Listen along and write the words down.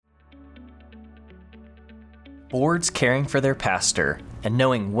boards caring for their pastor, and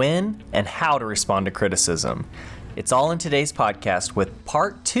knowing when and how to respond to criticism. It's all in today's podcast with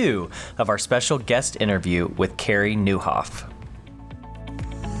part 2 of our special guest interview with Carey Nieuwhof.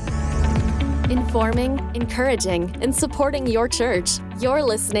 Informing, encouraging, and supporting your church. You're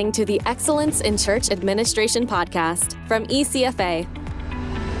listening to the Excellence in Church Administration podcast from ECFA.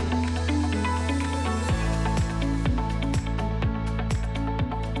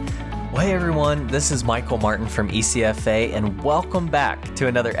 Well, hey everyone, this is Michael Martin from ECFA, and welcome back to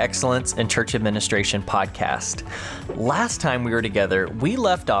another Excellence in Church Administration podcast. Last time we were together, we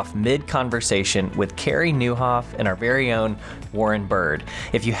left off mid-conversation with Carey Nieuwhof and our very own Warren Bird.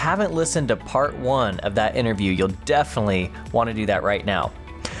 If you haven't listened to part 1 of that interview, you'll definitely want to do that right now.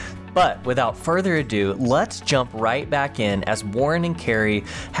 But without further ado, let's jump right back in as Warren and Carey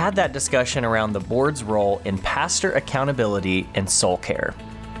had that discussion around the board's role in pastor accountability and soul care.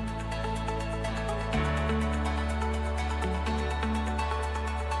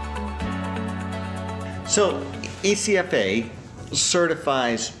 So ECFA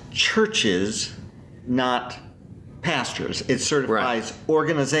certifies churches, not pastors. It certifies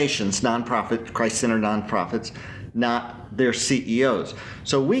organizations, nonprofit, Christ-centered nonprofits, not their CEOs.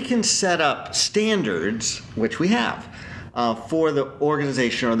 So we can set up standards, which we have, for the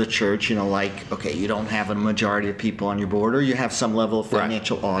organization or the church, like, okay, you don't have a majority of people on your board, or you have some level of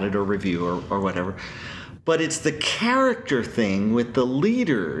financial audit or review or whatever. But it's the character thing with the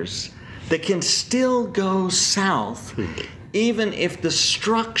leaders that can still go south even if the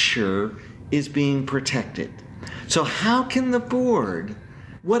structure is being protected. So how can the board,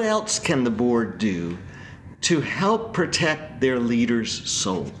 what else can the board do to help protect their leader's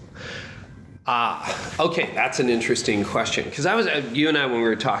soul? Okay, that's an interesting question. Because you and I, when we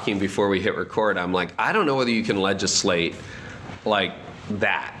were talking before we hit record, I'm like, I don't know whether you can legislate like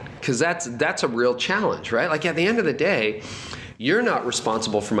that. Because that's a real challenge, right? Like at the end of the day, you're not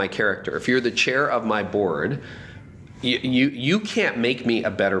responsible for my character. If you're the chair of my board, you can't make me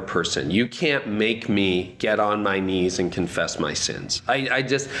a better person. You can't make me get on my knees and confess my sins.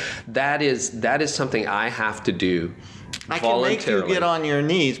 That is something I have to do. I can make you get on your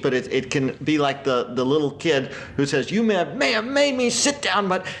knees, but it can be like the little kid who says, you may have made me sit down,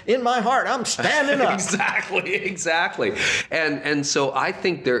 but in my heart, I'm standing up. Exactly. And so I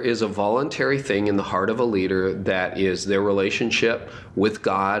think there is a voluntary thing in the heart of a leader that is their relationship with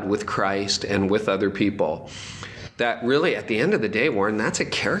God, with Christ, and with other people. That really, at the end of the day, Warren, that's a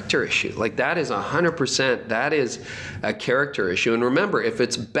character issue. Like that is 100%, that is a character issue. And remember, if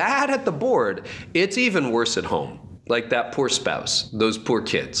it's bad at the board, it's even worse at home. Like that poor spouse, those poor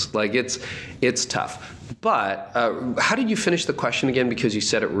kids. Like it's tough. But how did you finish the question again? Because you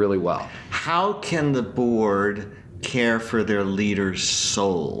said it really well. How can the board care for their leader's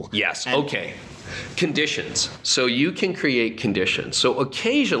soul? Yes. Okay. Conditions. So you can create conditions. So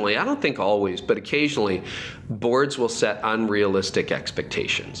occasionally, I don't think always, but occasionally, boards will set unrealistic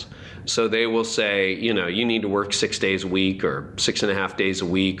expectations. So they will say, you need to work 6 days a week or 6.5 days a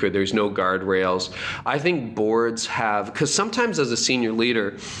week, or there's no guardrails. I think boards have, because sometimes as a senior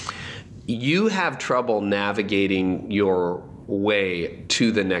leader, you have trouble navigating your way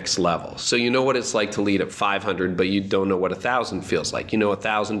to the next level. So you know what it's like to lead at 500, but you don't know what 1,000 feels like. You know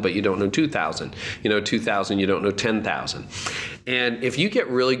 1,000, but you don't know 2,000. You know 2,000, you don't know 10,000. And if you get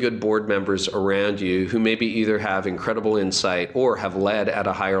really good board members around you who maybe either have incredible insight or have led at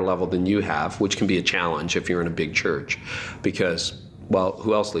a higher level than you have, which can be a challenge if you're in a big church, because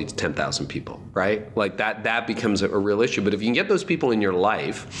who else leads 10,000 people, right? Like that becomes a real issue. But if you can get those people in your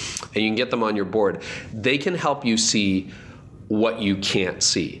life and you can get them on your board, they can help you see what you can't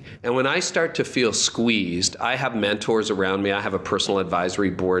see. And when I start to feel squeezed, I have mentors around me. I have a personal advisory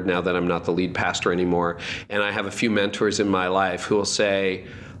board now that I'm not the lead pastor anymore. And I have a few mentors in my life who will say,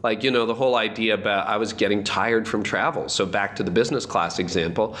 like, the whole idea about I was getting tired from travel. So back to the business class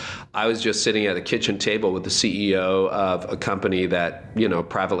example, I was just sitting at a kitchen table with the CEO of a company that,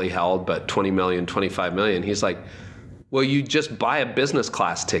 privately held, but 20 million, 25 million. He's like, well, you just buy a business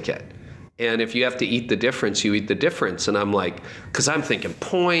class ticket. And if you have to eat the difference, you eat the difference. And I'm like, because I'm thinking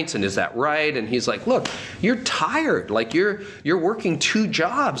points, and is that right? And he's like, look, you're tired. Like you're working 2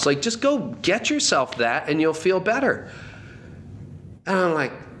 jobs. Like just go get yourself that and you'll feel better. And I'm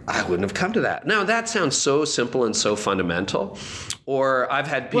like, I wouldn't have come to that. Now that sounds so simple and so fundamental. Or I've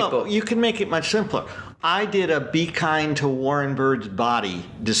had people. Well, you can make it much simpler. I did a Be Kind to Warren Bird's Body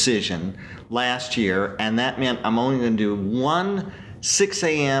decision last year, and that meant I'm only going to do 1 6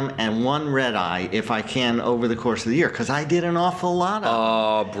 a.m. and 1 red eye if I can over the course of the year, because I did an awful lot of them.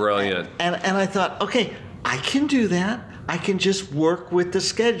 Oh, brilliant. And I thought, okay, I can do that. I can just work with the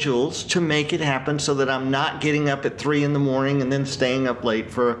schedules to make it happen so that I'm not getting up at 3 in the morning and then staying up late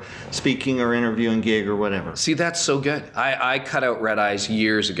for a speaking or interviewing gig or whatever. See, that's so good. I cut out red eyes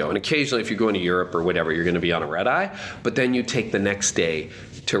years ago. And occasionally if you're going to Europe or whatever, you're going to be on a red eye. But then you take the next day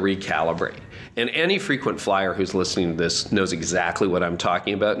to recalibrate. And any frequent flyer who's listening to this knows exactly what I'm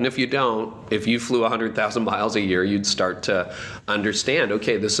talking about. And if you don't, if you flew 100,000 miles a year, you'd start to understand,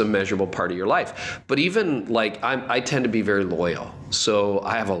 okay, this is a measurable part of your life. But even like I tend to be very loyal. So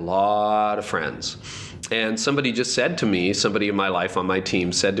I have a lot of friends. And somebody just said to me, somebody in my life on my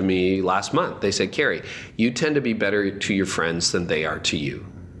team said to me last month, they said, Carey, you tend to be better to your friends than they are to you.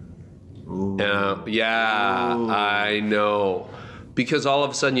 Yeah, Ooh. I know. Because all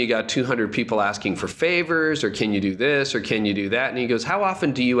of a sudden you got 200 people asking for favors, or can you do this, or can you do that? And he goes, how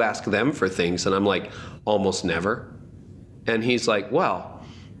often do you ask them for things? And I'm like, almost never. And he's like, well,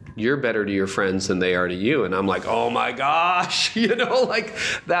 you're better to your friends than they are to you. And I'm like, oh my gosh, like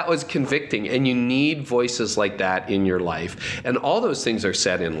that was convicting. And you need voices like that in your life. And all those things are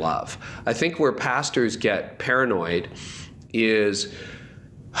said in love. I think where pastors get paranoid is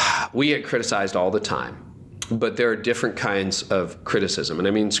we get criticized all the time. But there are different kinds of criticism. And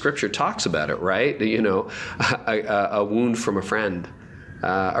I mean, Scripture talks about it, right? A wound from a friend,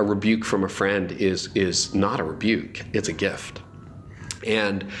 a rebuke from a friend is not a rebuke, it's a gift.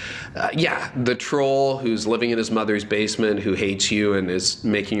 And the troll who's living in his mother's basement, who hates you and is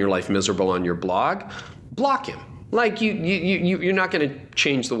making your life miserable on your blog, block him. Like you're not going to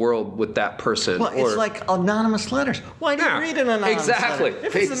change the world with that person. Well, it's like anonymous letters. Why do you read an anonymous letter?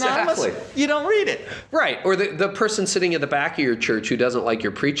 If it's anonymous, you don't read it. Right. Or the person sitting at the back of your church who doesn't like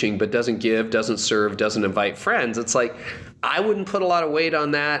your preaching, but doesn't give, doesn't serve, doesn't invite friends. It's like, I wouldn't put a lot of weight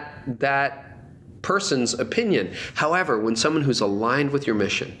on that person's opinion. However, when someone who's aligned with your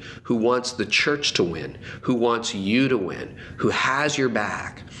mission, who wants the church to win, who wants you to win, who has your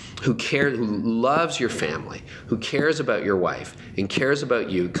back, who cares, who loves your family, who cares about your wife and cares about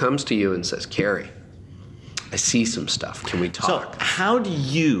you, comes to you and says, Carey, I see some stuff. Can we talk? So how do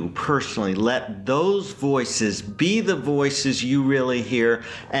you personally let those voices be the voices you really hear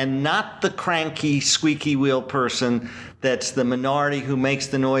and not the cranky, squeaky wheel person that's the minority who makes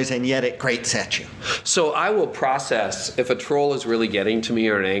the noise and yet it grates at you? So I will process, if a troll is really getting to me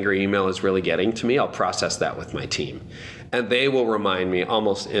or an angry email is really getting to me, I'll process that with my team. And they will remind me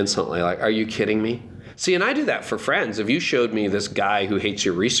almost instantly, like, are you kidding me? See, and I do that for friends. If you showed me this guy who hates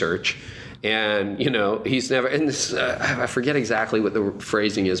your research, and, he's never, and this, I forget exactly what the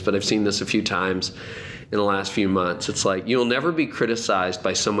phrasing is, but I've seen this a few times in the last few months. It's like, you'll never be criticized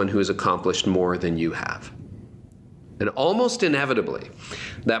by someone who has accomplished more than you have. And almost inevitably,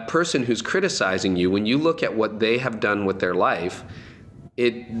 that person who's criticizing you, when you look at what they have done with their life,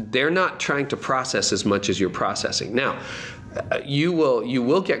 they're not trying to process as much as you're processing. Now, you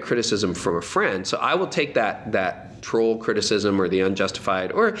will get criticism from a friend, so I will take that troll criticism or the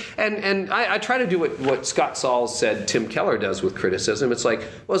unjustified, and I try to do what Scott Sauls said Tim Keller does with criticism. It's like,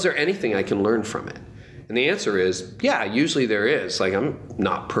 well, is there anything I can learn from it? And the answer is, yeah, usually there is. Like, I'm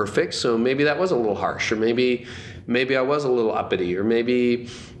not perfect, so maybe that was a little harsh, or maybe I was a little uppity, or maybe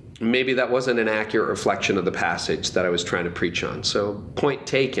that wasn't an accurate reflection of the passage that I was trying to preach on. So point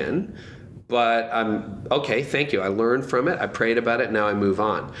taken, but I'm okay, thank you. I learned from it, I prayed about it, now I move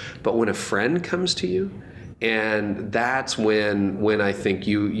on. But when a friend comes to you, and that's when I think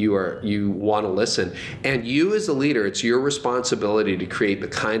you want to listen. And you as a leader, it's your responsibility to create the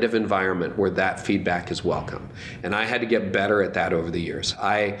kind of environment where that feedback is welcome. And I had to get better at that over the years.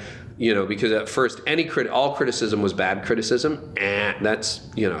 Because at first, all criticism was bad criticism, and that's,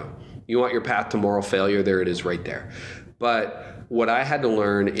 you want your path to moral failure, there it is right there. But what I had to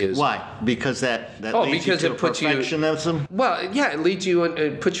learn is... Why? Because that leads you to perfectionism? Well, yeah, it leads you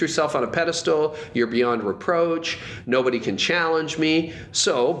and puts yourself on a pedestal. You're beyond reproach. Nobody can challenge me.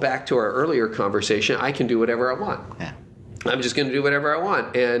 So back to our earlier conversation, I can do whatever I want. Yeah. I'm just going to do whatever I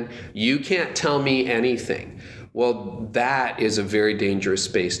want. And you can't tell me anything. Well, that is a very dangerous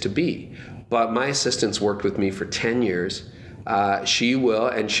space to be. But my assistant's worked with me for 10 years. She will,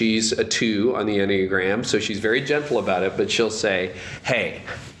 and she's a 2 on the Enneagram, so she's very gentle about it, but she'll say, hey,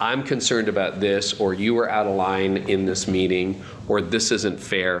 I'm concerned about this, or you were out of line in this meeting, or this isn't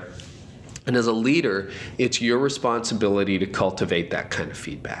fair. And as a leader, it's your responsibility to cultivate that kind of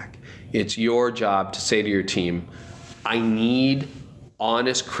feedback. It's your job to say to your team, I need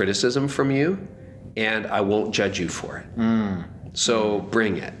honest criticism from you, and I won't judge you for it. So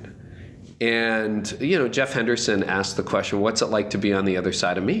bring it. And, Jeff Henderson asked the question, what's it like to be on the other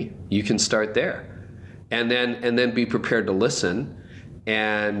side of me? You can start there. And then be prepared to listen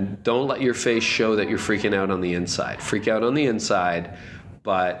And don't let your face show that you're freaking out on the inside. Freak out on the inside,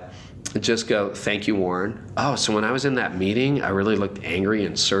 but just go, thank you, Warren. Oh, so when I was in that meeting, I really looked angry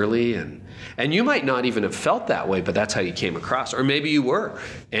and surly, and you might not even have felt that way, but that's how you came across. Or maybe you were,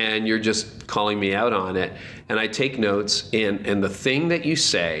 and you're just calling me out on it. And I take notes, and the thing that you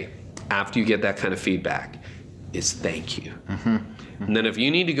say after you get that kind of feedback is thank you. Mm-hmm. And then if you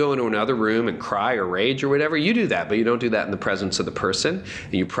need to go into another room and cry or rage or whatever, you do that, but you don't do that in the presence of the person.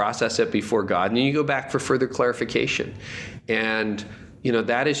 And you process it before God, and then you go back for further clarification. And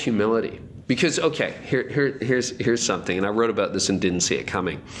that is humility. Because, okay, here's something, and I wrote about this and didn't see it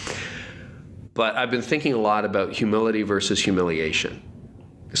coming. But I've been thinking a lot about humility versus humiliation.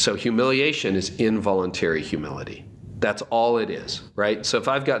 So humiliation is involuntary humility. That's all it is, right? So if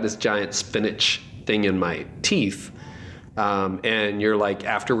I've got this giant spinach thing in my teeth, and you're like,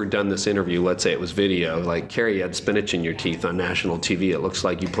 after we're done this interview, let's say it was video, like, Carrie, you had spinach in your teeth on national TV. It looks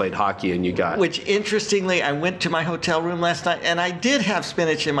like you played hockey and you got... Which, interestingly, I went to my hotel room last night and I did have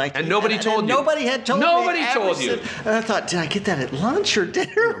spinach in my teeth. And nobody told you. Nobody had told me. Nobody told you. And I thought, did I get that at lunch or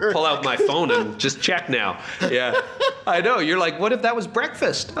dinner? Pull out my phone and just check now. Yeah, I know. You're like, what if that was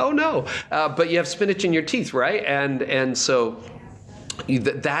breakfast? Oh, no. But you have spinach in your teeth, right? And so...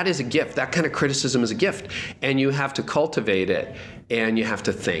 that is a gift. That kind of criticism is a gift, and you have to cultivate it, and you have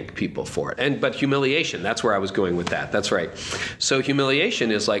to thank people for it. But humiliation, that's where I was going with that. That's right. So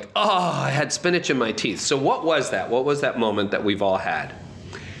humiliation is like, oh, I had spinach in my teeth. So what was that? What was that moment that we've all had?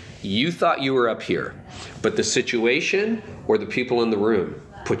 You thought you were up here, but the situation or the people in the room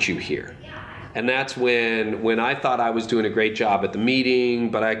put you here. And that's when I thought I was doing a great job at the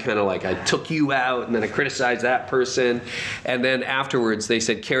meeting, but I kind of I took you out, and then I criticized that person. And then afterwards they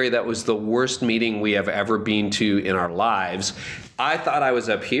said, Carrie, that was the worst meeting we have ever been to in our lives. I thought I was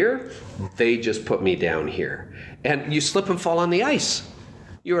up here. They just put me down here. And you slip and fall on the ice.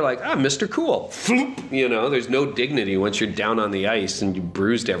 You were like, Mr. Cool. Floop. There's no dignity once you're down on the ice and you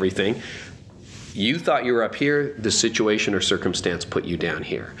bruised everything. You thought you were up here, the situation or circumstance put you down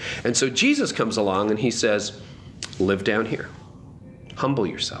here. And so Jesus comes along and he says, live down here. Humble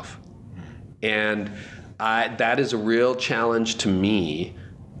yourself. And that is a real challenge to me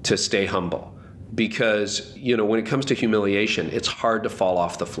to stay humble. Because, when it comes to humiliation, it's hard to fall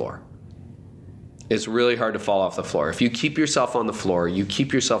off the floor. It's really hard to fall off the floor. If you keep yourself on the floor, you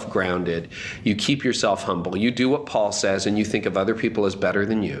keep yourself grounded, you keep yourself humble, you do what Paul says, and you think of other people as better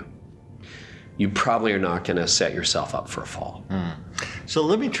than you probably are not going to set yourself up for a fall. So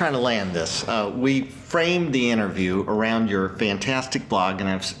let me try to land this. We framed the interview around your fantastic blog, and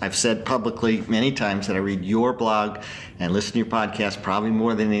I've said publicly many times that I read your blog and listen to your podcast probably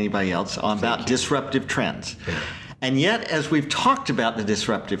more than anybody else about disruptive trends. Yeah. And yet, as we've talked about the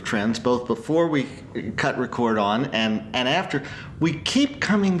disruptive trends, both before we cut record on and after, we keep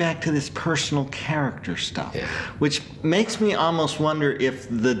coming back to this personal character stuff, which makes me almost wonder if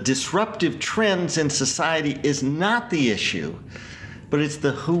the disruptive trends in society is not the issue, but it's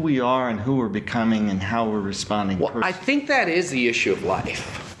the who we are and who we're becoming and how we're responding. Well, I think that is the issue of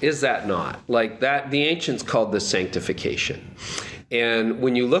life. Is that not? Like that, the ancients called this sanctification. And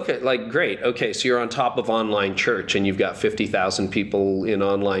when you look at great, okay, so you're on top of online church and you've got 50,000 people in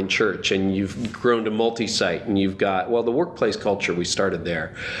online church and you've grown to multi-site and you've got, the workplace culture, we started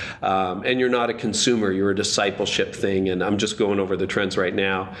there. And you're not a consumer, you're a discipleship thing. And I'm just going over the trends right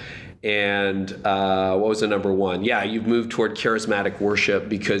now. And what was the number one? Yeah, you've moved toward charismatic worship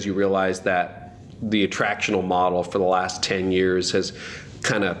because you realize that the attractional model for the last 10 years has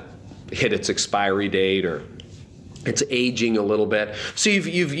kind of hit its expiry date, or it's aging a little bit. So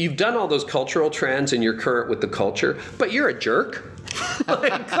you've done all those cultural trends and you're current with the culture, but you're a jerk.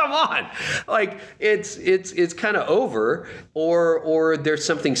 Come on. It's kind of over, or there's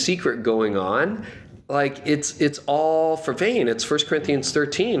something secret going on. It's all for vain. It's 1 Corinthians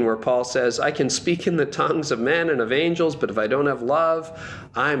 13 where Paul says, I can speak in the tongues of men and of angels, but if I don't have love,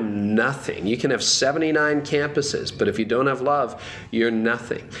 I'm nothing. You can have 79 campuses, but if you don't have love, you're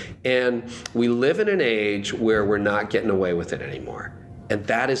nothing. And we live in an age where we're not getting away with it anymore. And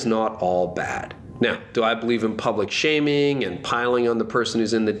that is not all bad. Now, do I believe in public shaming and piling on the person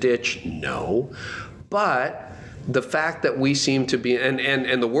who's in the ditch? No. But the fact that we seem to be,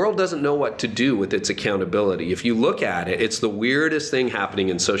 and the world doesn't know what to do with its accountability. If you look at it, it's the weirdest thing happening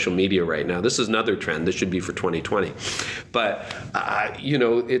in social media right now. This is another trend. This should be for 2020. But,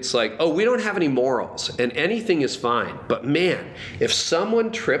 it's like, we don't have any morals and anything is fine. But man, if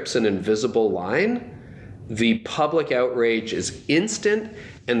someone trips an invisible line, the public outrage is instant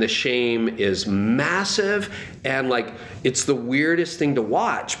and the shame is massive, and like it's the weirdest thing to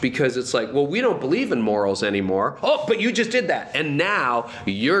watch, because it's like, well, we don't believe in morals anymore. Oh, but you just did that, and now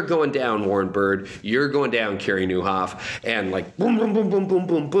you're going down, Warren Bird. You're going down, Carey Nieuwhof, and like boom, boom, boom, boom, boom,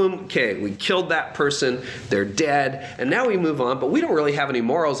 boom, boom. Okay, we killed that person. They're dead, and now we move on. But we don't really have any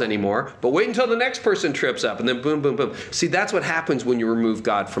morals anymore. But wait until the next person trips up, and then boom, boom, boom. See, that's what happens when you remove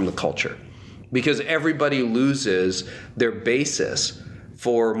God from the culture, because everybody loses their basis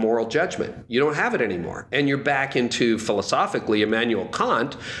for moral judgment. You don't have it anymore. And you're back into, philosophically, Immanuel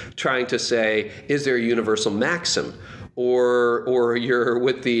Kant trying to say, is there a universal maxim? Or you're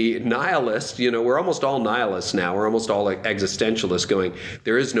with the nihilist, we're almost all nihilists now. We're almost all existentialists going,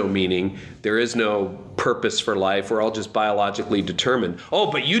 there is no meaning. There is no purpose for life. We're all just biologically determined.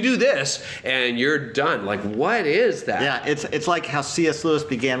 Oh, but you do this and you're done. Like, what is that? Yeah, it's like how C.S. Lewis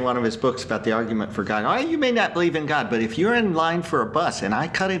began one of his books about the argument for God. Oh, you may not believe in God, but if you're in line for a bus and I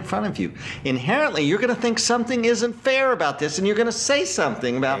cut in front of you, inherently you're going to think something isn't fair about this, and you're going to say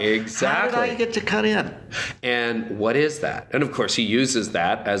something about exactly. How did I get to cut in? And what is that? And of course, he uses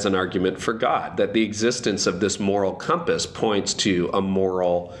that as an argument for God, that the existence of this moral compass points to a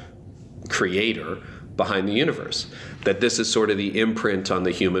moral creator behind the universe, that this is sort of the imprint on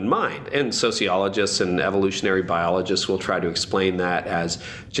the human mind. And sociologists and evolutionary biologists will try to explain that as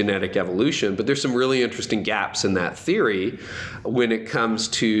genetic evolution, but there's some really interesting gaps in that theory when it comes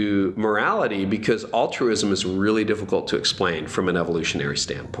to morality, because altruism is really difficult to explain from an evolutionary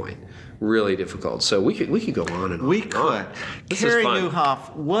standpoint. Really difficult. So we could go on and on. We could. Carey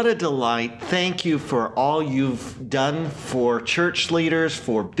Nieuwhof, what a delight. Thank you for all you've done for church leaders,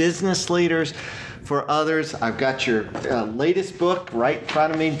 for business leaders, for others. I've got your latest book right in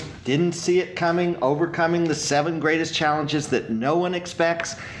front of me. Didn't see it coming. Overcoming the 7 greatest challenges that no one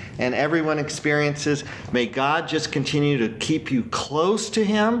expects and everyone experiences. May God just continue to keep you close to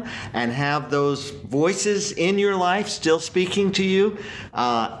Him and have those voices in your life still speaking to you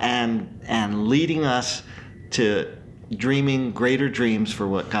and leading us to dreaming greater dreams for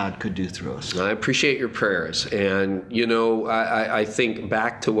what God could do through us. I appreciate your prayers. And, I think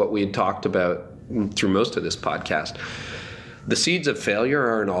back to what we had talked about through most of this podcast. The seeds of failure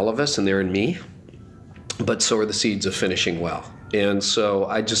are in all of us, and they're in me, but so are the seeds of finishing well. And so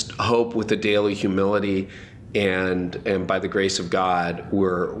I just hope with the daily humility and by the grace of God,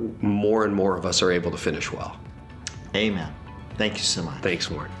 we're more and more of us are able to finish well. Amen. Thank you so much.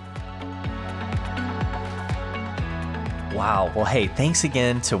 Thanks, Warren. Wow. Well, hey, thanks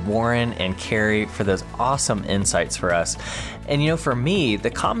again to Warren and Carey for those awesome insights for us. And for me,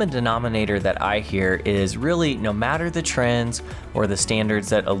 the common denominator that I hear is really, no matter the trends or the standards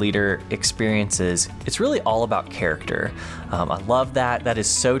that a leader experiences, it's really all about character. I love that. That is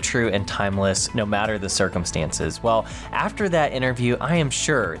so true and timeless, no matter the circumstances. Well, after that interview, I am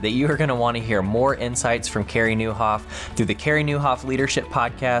sure that you are going to want to hear more insights from Carey Nieuwhof through the Carey Nieuwhof Leadership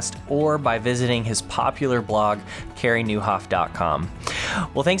Podcast or by visiting his popular blog, CareyNieuwhof.com.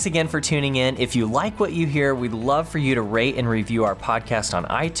 Well, thanks again for tuning in. If you like what you hear, we'd love for you to rate and review our podcast on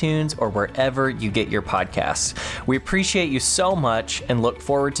iTunes or wherever you get your podcasts. We appreciate you so much and look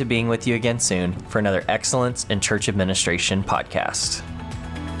forward to being with you again soon for another Excellence in Church Administration podcast.